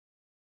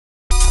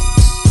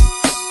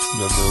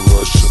let me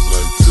rush him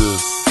like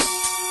this.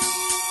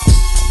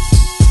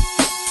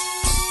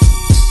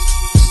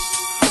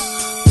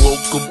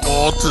 Welcome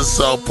all to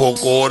South Park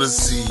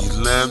Odyssey,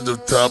 land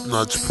of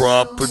top-notch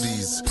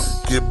properties.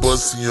 Get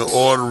busting your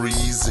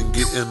arteries and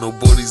getting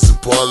nobody's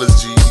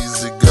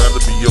apologies. It gotta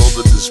be all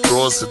the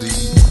distrosity,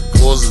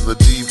 causing the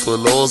D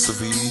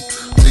philosophy.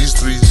 These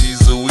 3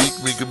 G's a week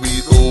make a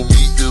meet, oh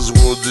meet this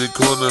world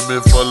economy.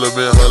 Follow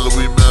me,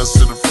 Halloween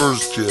master the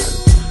first jet.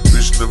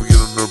 Bitch never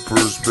get on their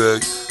purse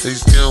back.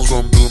 These scams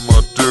where I'm doing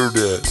my dirt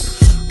at.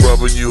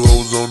 Robbing you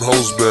hoes on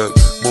horseback,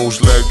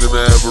 most lag than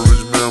the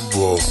average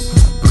member.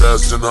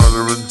 Blasting,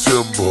 hollering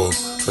timber.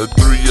 At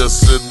 3 I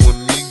said when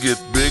me get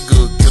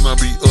bigger, can I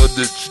be a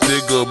ditch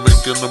digger?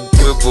 Making them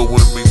quiver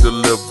when we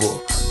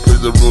deliver.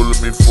 Play the role of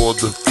me for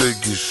the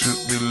figure.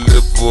 Shoot me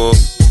liver,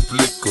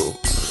 flicker.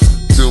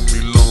 Fill me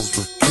lungs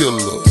with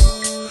killer.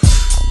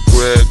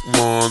 Crack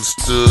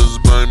monsters,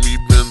 buy me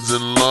bins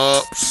and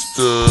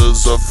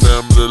lobsters. Our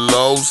family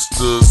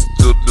lobsters,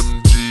 till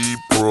them G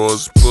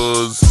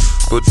prospers.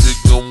 But they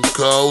gon'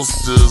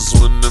 cost us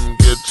when them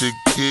get you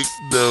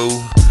kicked though.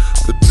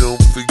 But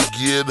don't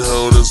forget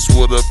how that's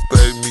what I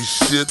pack me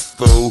shit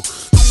for.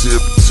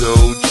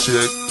 Tiptoe,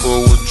 check for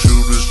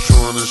intruders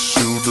trying to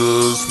shoot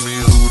us. Me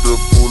who the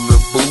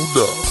bullet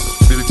Buddha,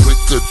 be the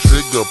quicker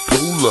trigger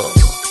puller.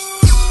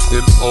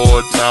 In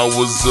odd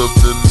hours of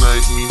the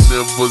night, me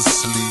never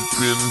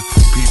sleeping,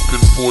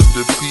 peeping for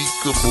the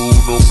peekaboo.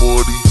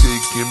 Nobody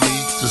taking me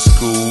to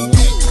school.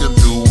 We can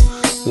do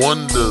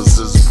wonders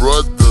as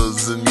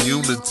brothers in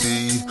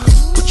unity,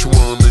 but you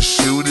wanna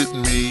shoot at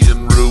me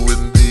and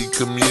ruin the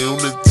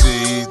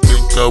community.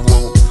 Think I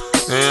won't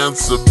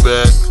answer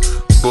back,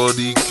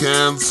 buddy,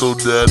 cancel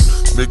that.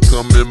 Me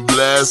come and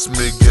blast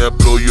me, gap,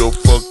 blow your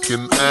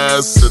fucking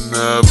ass in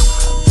half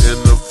in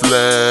a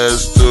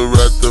flash to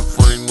write the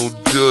final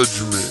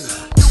judgment.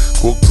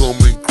 Will come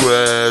and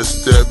crash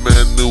that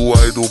man new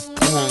idol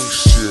punk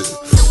shit.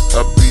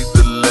 I'll be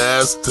the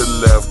last to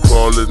laugh,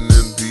 crawling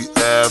in the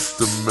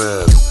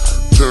aftermath.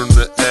 Turn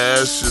the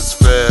ashes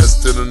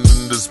fast and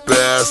in this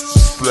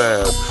bastard's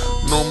flap.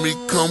 Know me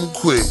come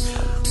quick,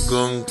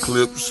 gun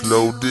clips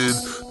loaded,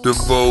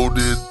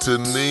 devoted to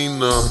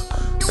Nina,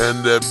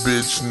 and that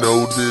bitch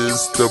know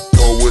this. The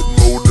poet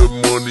mode of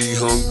money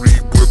hungry,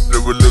 grip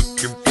never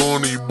looking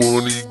funny.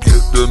 Bunny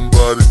get done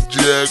by the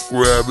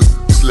jackrabbit,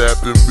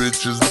 slapping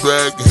bitches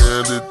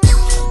backhanded.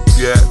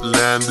 Gat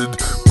landed,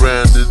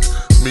 branded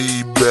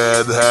me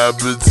bad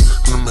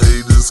habits. Them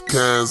haters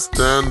can't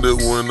stand it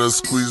when I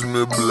squeeze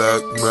me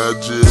black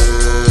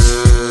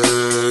magic.